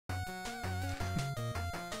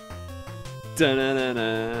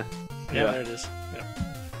Da-na-na-na. Yeah, there it is. Yep.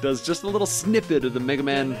 Does just a little snippet of the Mega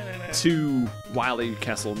Man 2 Wily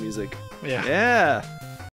Castle music. Yeah. Yeah.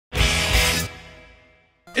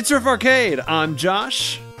 It's Riff Arcade. I'm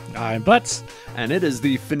Josh. I'm Butts. And it is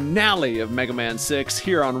the finale of Mega Man 6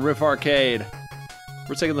 here on Riff Arcade.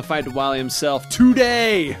 We're taking the fight to Wily himself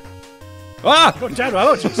today. Ah! Oh, Dad, I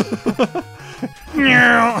love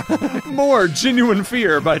you. More Genuine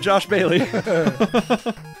Fear by Josh Bailey.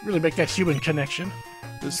 Really make that human connection.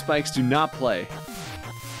 The spikes do not play.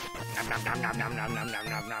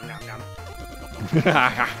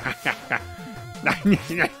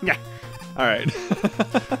 All right.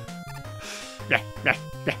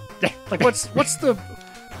 Like,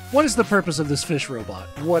 what is the purpose of this fish robot?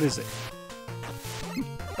 What is it?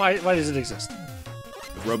 Why does it exist?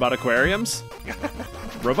 Robot aquariums?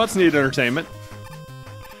 Robots need entertainment.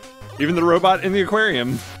 Even the robot in the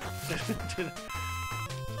aquarium.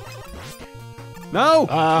 No!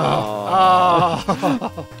 Oh.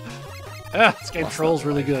 This game trolls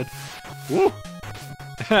really good. Woo.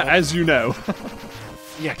 As you know.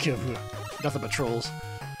 Yeah, nothing but trolls.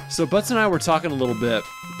 So Butts and I were talking a little bit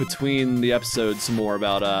between the episodes some more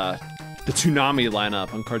about the Toonami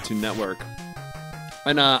lineup on Cartoon Network.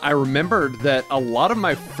 And I remembered that a lot of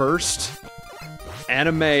my first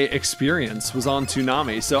anime experience was on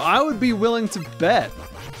Toonami. So I would be willing to bet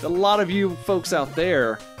that a lot of you folks out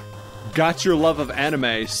there got your love of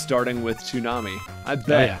anime starting with Toonami. I bet.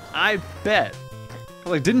 Oh, yeah. I bet.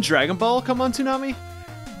 Like, didn't Dragon Ball come on Toonami?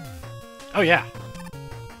 Oh, yeah.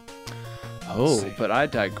 Oh, but I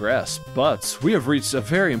digress. But we have reached a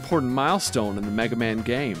very important milestone in the Mega Man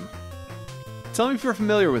game. Tell me if you're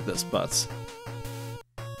familiar with this, Butts.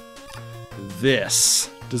 This.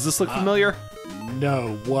 Does this look familiar?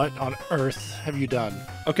 No. What on earth have you done?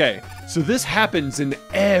 Okay, so this happens in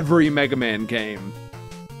every Mega Man game.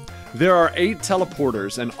 There are 8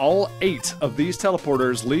 teleporters, and all 8 of these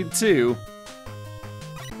teleporters lead to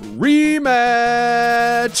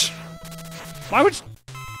rematch.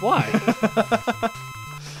 Why?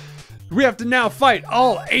 We have to now fight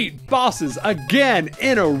all 8 bosses again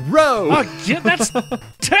in a row. Oh, yeah, that's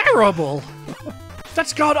terrible.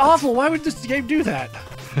 That's god awful. Why would this game do that?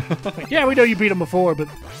 Like, yeah, we know you beat him before, but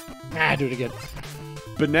do it again.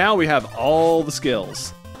 But now we have all the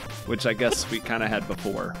skills, which I guess we kind of had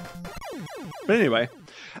before. But anyway,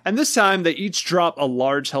 and this time they each drop a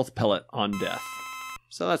large health pellet on death.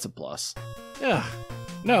 So that's a plus. Yeah.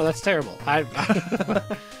 No, that's terrible.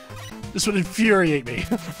 This would infuriate me.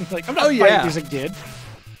 Like, I'm not fighting these again.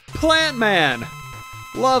 Plant Man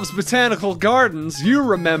loves botanical gardens. You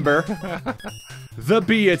remember the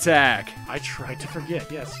bee attack. I tried to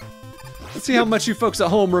forget, yes. Let's see how much you folks at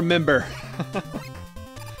home remember.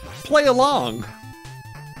 Play along.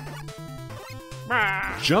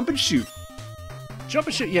 Jump and shoot. Jump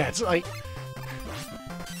and shoot. Yeah, it's like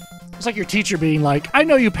your teacher being like, I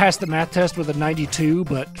know you passed the math test with a 92,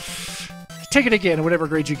 but take it again, and whatever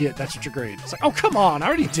grade you get, that's what your grade. It's like, oh, come on, I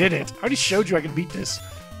already did it. I already showed you I can beat this.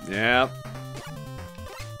 Yeah.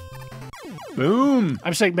 Boom.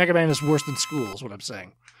 I'm saying Mega Man is worse than school, is what I'm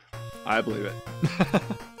saying. I believe it.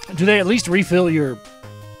 Do they at least refill your,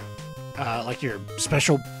 your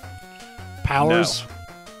special powers? No,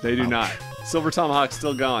 they do not. Silver Tomahawk's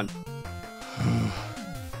still gone.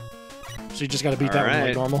 So you just gotta beat that one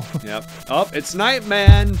like normal? Yep. Oh, it's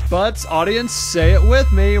Nightman. Butts, audience, say it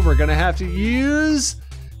with me. We're gonna have to use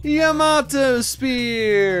Yamato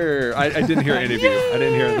Spear. I didn't hear any of you. I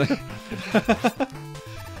didn't hear the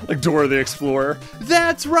like Dora the Explorer.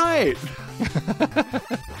 That's right.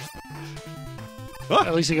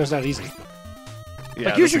 At least he goes down easy. Yeah,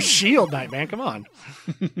 like, use your shield, Nightman. Come on.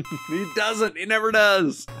 He doesn't. He never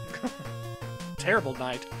does. Terrible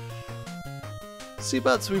night. See,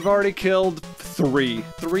 Butts, we've already killed 3.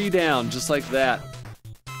 3 down, just like that.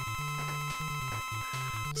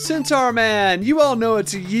 Centaur Man, you all know what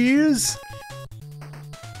to use.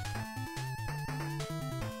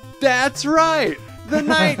 That's right. The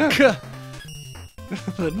Night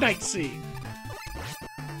The Night Sea.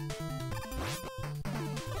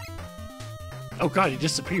 Oh god, he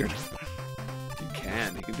disappeared. He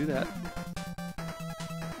can do that.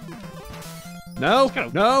 No,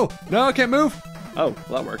 no, I can't move. Oh,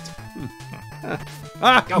 well, that worked.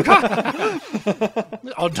 Oh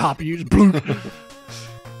god! On top of you, just boom.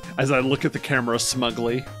 As I look at the camera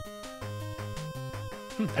smugly.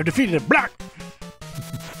 I've defeated him. Black.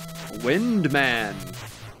 Windman.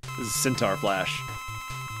 This is Centaur Flash.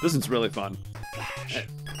 This one's really fun. Flash.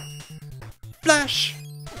 Flash.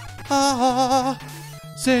 Ah,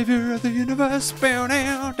 savior of the universe. Bow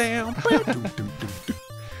down, down.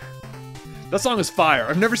 That song is fire.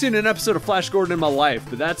 I've never seen an episode of Flash Gordon in my life,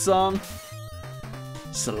 but that song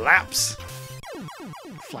slaps.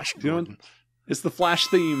 Flash You know, Gordon. it's the Flash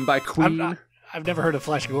theme by Queen. I've never heard of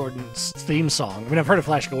Flash Gordon's theme song. I mean, I've heard of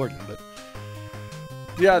Flash Gordon, but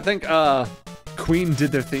Yeah, I think Queen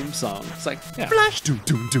did their theme song. It's like Yeah. Flash, doom,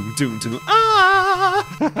 doom, doom, doom, doom.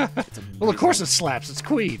 Ah! well, of course it slaps. It's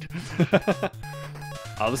Queen.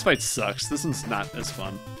 Oh, this fight sucks. This one's not as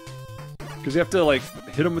fun because you have to like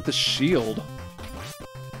hit him with the shield.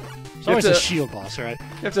 It's always a shield boss, right?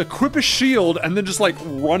 You have to equip a shield and then just like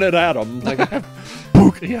run it at him. Like,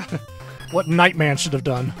 Book. Yeah. What Nightman should have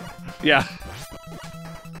done. yeah.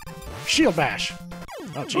 Shield bash.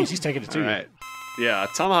 Oh, jeez, he's taking it too. All right. Yeah,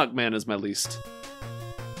 Tomahawk Man is my least.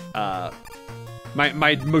 My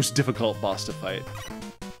most difficult boss to fight.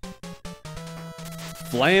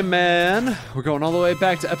 Flame Man. We're going all the way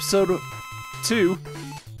back to episode 2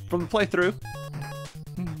 from the playthrough.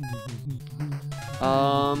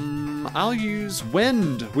 I'll use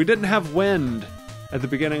Wind. We didn't have Wind at the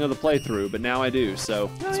beginning of the playthrough, but now I do,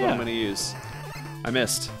 so that's what I'm gonna use. I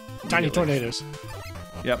missed. Tiny immediately. tornadoes.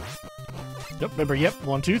 Yep. Yep, remember, yep,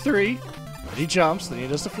 1, 2, 3. Then he jumps, then he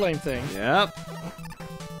does the flame thing. Yep.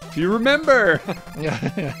 If you remember.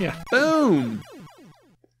 Yeah. Boom!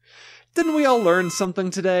 Didn't we all learn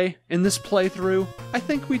something today in this playthrough? I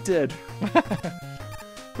think we did.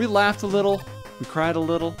 We laughed a little, we cried a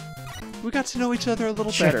little, we got to know each other a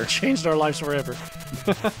little better. Changed our lives forever.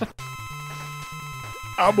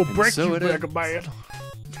 I'm gonna break so you, it Mega is. Man.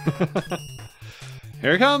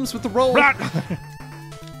 Here he comes with the roll. Blah!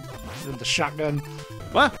 Then the shotgun.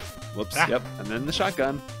 Wah. Whoops, Ah. yep, and then the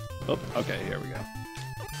shotgun. Oh, okay, here we go.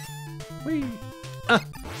 Whee!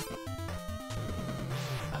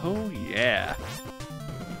 Oh, yeah.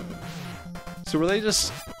 So were they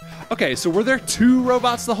just... Okay, so were there 2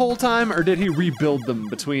 robots the whole time, or did he rebuild them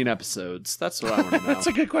between episodes? That's what I want to know. That's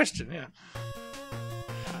a good question, yeah.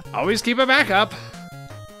 Always keep a backup.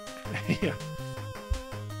 Yeah.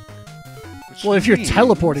 Which Well, if you're means-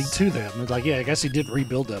 teleporting to them, it's like, yeah, I guess he did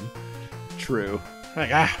rebuild them. True. Like,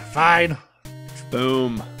 fine.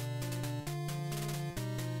 Boom.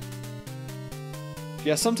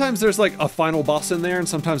 Yeah, sometimes there's like a final boss in there, and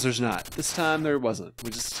sometimes there's not. This time there wasn't. We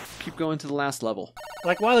just keep going to the last level.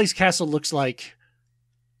 Like, Wily's castle looks like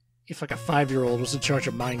if like a 5-year-old was in charge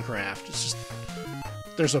of Minecraft. It's just,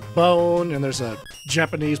 there's a bone, and there's a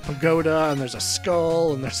Japanese pagoda, and there's a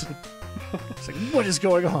skull, and there's a... It's like, what is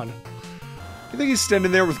going on? You think he's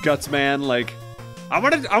standing there with Guts Man, like, I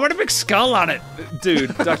want a big skull on it,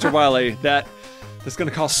 dude. Dr. Wily, that's gonna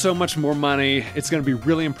cost so much more money. It's gonna be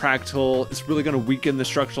really impractical. It's really gonna weaken the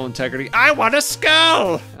structural integrity. I want a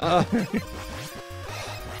skull.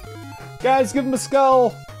 Guys, give him a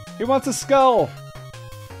skull. He wants a skull.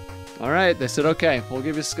 All right, they said okay. We'll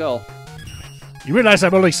give you a skull. You realize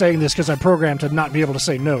I'm only saying this because I'm programmed to not be able to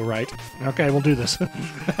say no, right? Okay, we'll do this.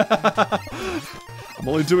 I'm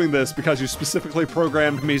only doing this because you specifically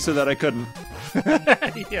programmed me so that I couldn't.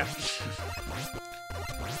 Yeah.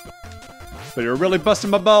 But you're really busting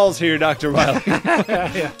my balls here, Dr. Wily.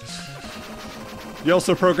 Yeah. You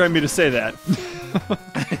also programmed me to say that.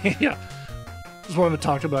 Yeah. Just wanted to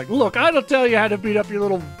talk to him like, look, I don't tell you how to beat up your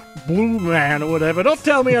little blue man or whatever. Don't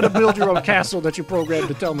tell me how to build your own castle that you programmed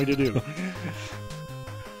to tell me to do.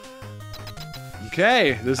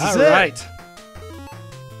 Okay, this is All it. right.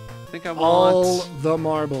 I think I want All the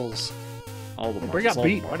marbles. all the marbles. bring out all the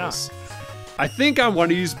Beat, why not? marbles. I think I want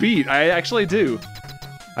to use Beat. I actually do.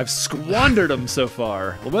 I've squandered them so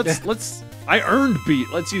far. Well, let's. I earned Beat.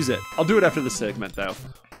 Let's use it. I'll do it after this segment, though.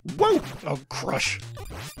 Whoa! Oh, crush.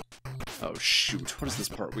 Oh shoot! What is this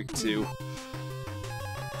part? Week 2.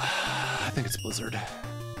 I think it's Blizzard.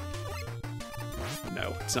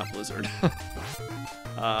 No, it's not Blizzard.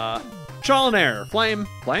 Trial and Error. Flame.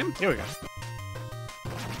 Flame? Here we go.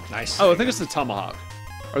 Nice. Oh, I think it's the Tomahawk.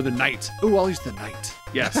 Or the Knight. Oh, I'll use the Knight.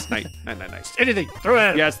 Yes, Knight. Knight. Anything. Throw it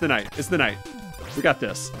at him. Yeah, it's the Knight. It's the Knight. We got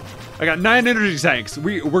this. I got 9 energy tanks.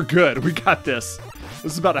 We're good. We got this.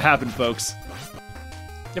 This is about to happen, folks.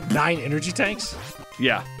 You have 9 energy tanks?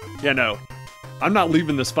 Yeah. Yeah, no. I'm not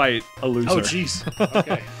leaving this fight a loser. Oh, jeez.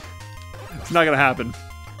 Okay. It's not gonna happen.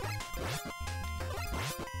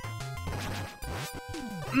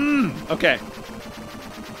 Okay.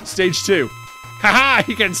 Stage 2. Haha,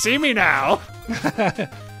 he can see me now.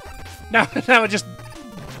 now it just...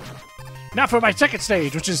 Now for my second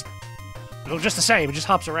stage, which is... Well, just the same. It just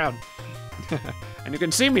hops around. And you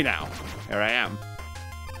can see me now. Here I am.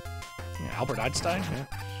 Yeah, Albert Einstein? Yeah.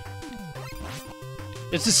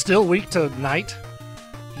 Is this still weak to night?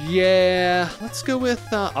 Yeah, let's go with,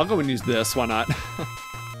 I'll go and use this, why not?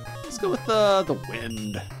 Let's go with, the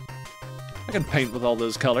wind. I can paint with all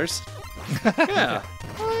those colors. Yeah.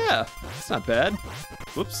 Oh, yeah. It's not bad.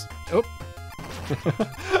 Whoops. Oh.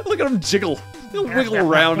 Look at him jiggle. He'll wiggle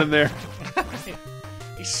around in there.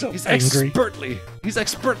 He's angry. He's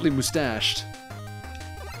expertly mustached.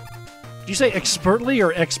 Do you say expertly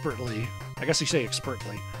or expertly? I guess you say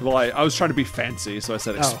expertly. Well, I was trying to be fancy, so I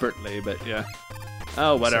said expertly, but yeah.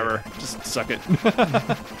 Oh, whatever. Just suck it.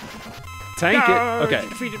 Tank it. Okay.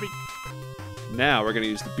 Defeated me. Now we're going to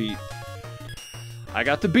use the beat. I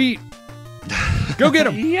got the beat. Go get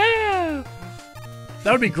him. Yeah.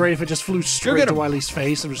 That would be great if it just flew straight to Wily's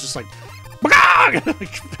face and was just like, oh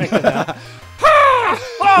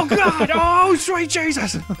God! Oh sweet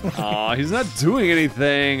Jesus! Aw, he's not doing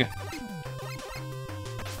anything.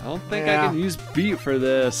 I don't think I can use beat for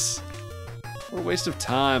this. What a waste of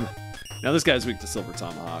time. Now this guy's weak to Silver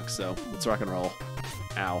Tomahawk, so let's rock and roll.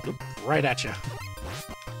 Ow. Right at you.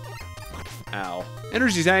 Ow.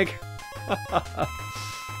 Energy tank.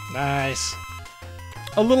 Nice.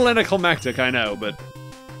 A little anticlimactic, I know, but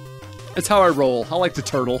it's how I roll. I like to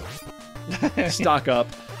turtle. Stock up.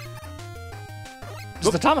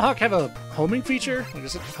 Does the Tomahawk have a homing feature? Like,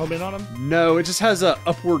 does it home in on him? No, it just has a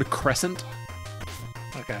upward crescent.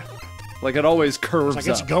 Okay. Like it always curves like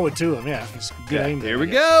it's up. going to him, yeah. It's good aim. Here we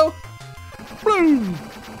go. Boom.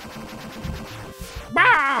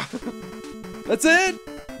 Bah! That's it.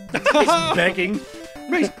 He's begging.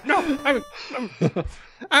 No, I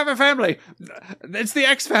have a family. It's the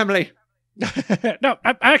X family. No,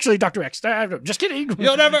 I'm actually Dr. X. I'm just kidding.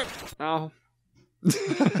 You'll never. Oh.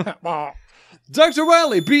 Dr.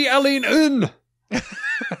 Wily, be Aline Un.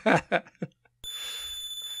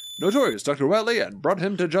 Notorious Dr. Wily and brought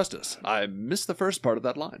him to justice. I missed the first part of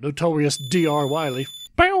that line. Notorious Dr. Wily.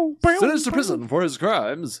 Sentenced to prison for his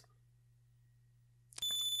crimes.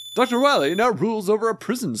 Dr. Wily now rules over a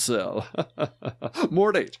prison cell.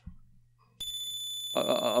 More date.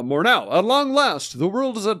 More now. At long last, the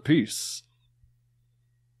world is at peace.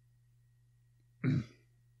 There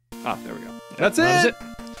we go. That's it.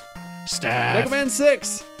 Staff. Mega Man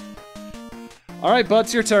 6. All right,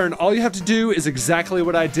 Butts, your turn. All you have to do is exactly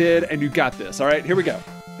what I did, and you got this. All right, here we go.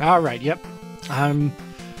 All right, yep.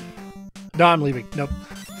 No, I'm leaving. Nope.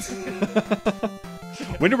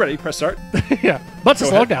 When you're ready, press start. Yeah. Butts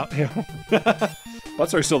is logged out. Yeah.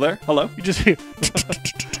 Butts, are you still there? Hello? You just hear.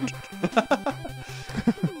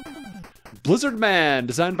 Blizzard Man,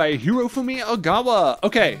 designed by Hirofumi Ogawa.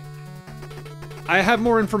 Okay. I have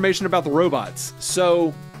more information about the robots.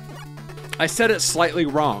 So, I said it slightly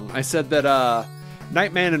wrong. I said that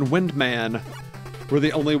Nightman and Windman were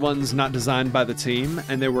the only ones not designed by the team,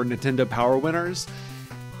 and they were Nintendo Power winners.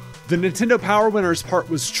 The Nintendo Power winners part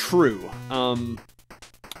was true.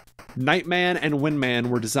 Nightman and Windman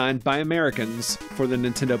were designed by Americans for the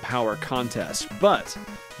Nintendo Power contest, but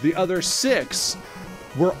the other 6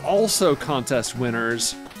 were also contest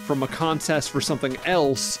winners from a contest for something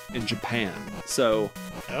else in Japan. So,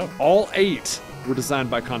 all 8 were designed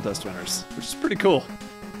by contest winners, which is pretty cool.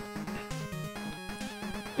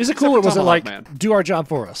 Is it cool, or was it like, do our job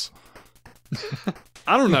for us?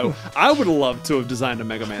 I don't know. I would have loved to have designed a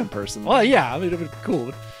Mega Man person. Well, yeah, I mean, it would be cool.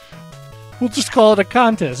 But we'll just call it a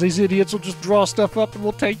contest. These idiots will just draw stuff up and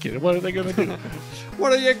we'll take it. What are they going to do?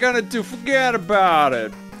 What are you going to do? Forget about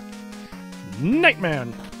it.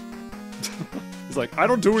 Nightman. He's like, I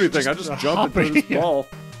don't do anything. I just jump and put this ball.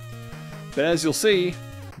 But as you'll see,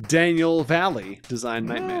 Daniel Valley designed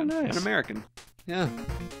Nightman. Nice. An American. Yeah.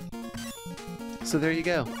 So there you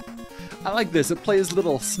go. I like this. It plays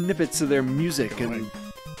little snippets of their music and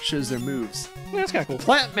shows their moves. Yeah, that's kind of cool.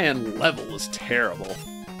 Plant-Man level is terrible.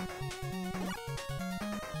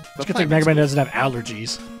 It's a good thing Mega Man doesn't have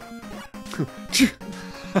allergies.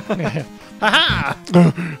 Ha-ha!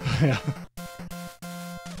 Yeah.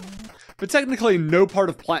 But technically, no part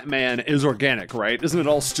of Plant-Man is organic, right? Isn't it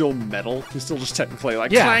all still metal? He's still just technically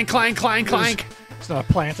like clank, clank, clank, clank. It's not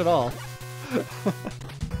a plant at all.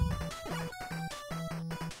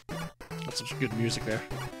 That's some good music there.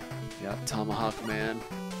 Yeah, Tomahawk Man.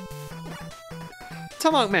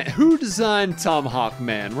 Tomahawk Man. Who designed Tomahawk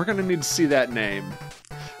Man? We're gonna need to see that name.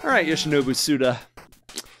 All right, Yoshinobu Suda.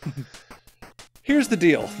 Here's the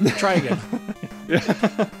deal. Try again.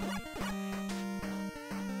 Yeah.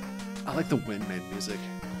 I like the Windman music.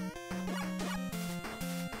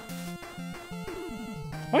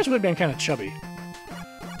 Why is Windman kind of chubby?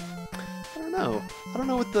 I don't know. I don't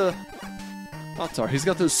know what the thoughts are. He's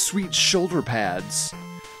got those sweet shoulder pads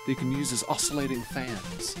that you can use as oscillating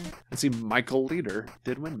fans. And see, Michael Leader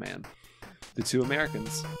did Windman. The 2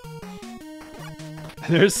 Americans.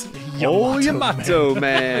 And there's Yamato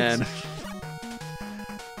Man.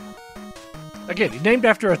 Again, named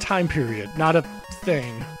after a time period, not a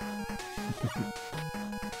thing.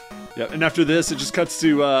 Yeah, and after this, it just cuts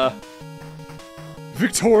to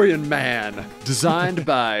Victorian Man, designed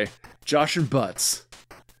by Josh and Butts.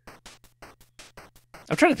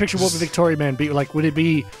 I'm trying to picture what would Victorian Man be like. Would it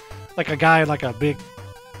be like a guy in like a big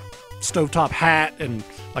stovetop hat and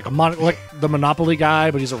like like the Monopoly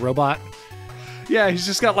guy, but he's a robot? Yeah, he's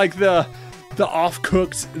just got like the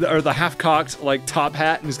off-cooked or the half-cocked like top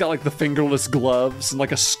hat, and he's got like the fingerless gloves and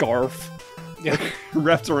like a scarf. Yeah. Like,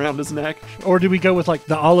 wrapped around his neck. Or do we go with like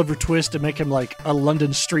the Oliver Twist and make him like a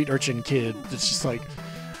London street urchin kid that's just like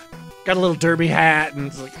got a little derby hat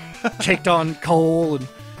and like caked on coal and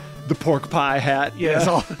the pork pie hat. yeah, it's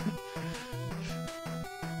all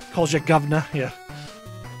calls you governor. Yeah,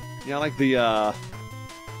 yeah, like the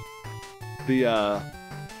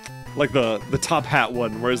top hat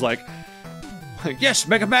one where he's like, yes,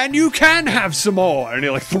 Mega Man, you can have some more, and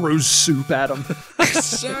he like throws soup at him.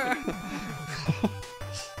 Sir.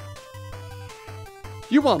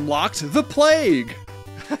 You unlocked the plague.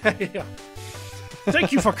 Yeah.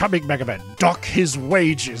 Thank you for coming, Mega Man. Dock his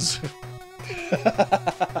wages.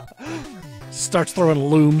 Starts throwing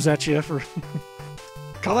looms at you for.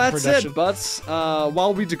 Well, that's it, Butts.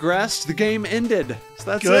 While we digressed, the game ended. So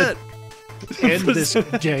that's Good. it. End this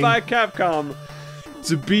game. By Capcom.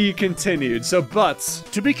 To be continued. So, Butts.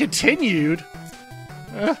 To be continued.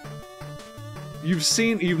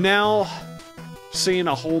 You've now seen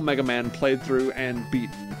a whole Mega Man played through and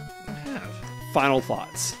beaten. I have. Final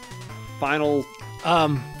thoughts. Final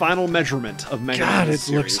measurement of Mega Man. God, it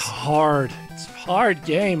series. looks hard. It's a hard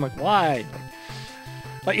game. Like, why?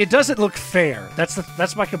 Like it doesn't look fair.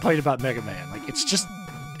 That's my complaint about Mega Man. Like,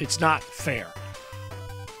 it's not fair.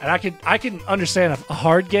 And I can understand a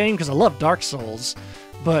hard game because I love Dark Souls,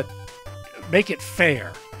 but make it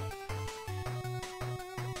fair.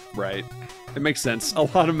 Right. It makes sense. A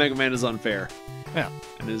lot of Mega Man is unfair. Yeah.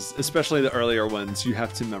 And is especially the earlier ones you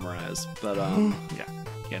have to memorize. But yeah.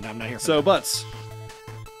 Yeah, no, I'm not here for so that. Butts.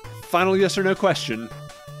 Final yes or no question.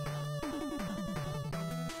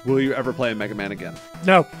 Will you ever play a Mega Man again?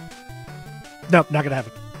 No. Nope, not gonna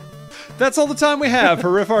happen. That's all the time we have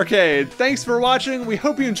for Riff Arcade. Thanks for watching. We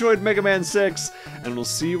hope you enjoyed Mega Man 6, and we'll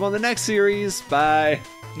see you on the next series. Bye.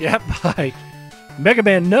 Yeah, bye. Mega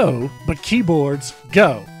Man no, but keyboards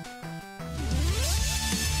go.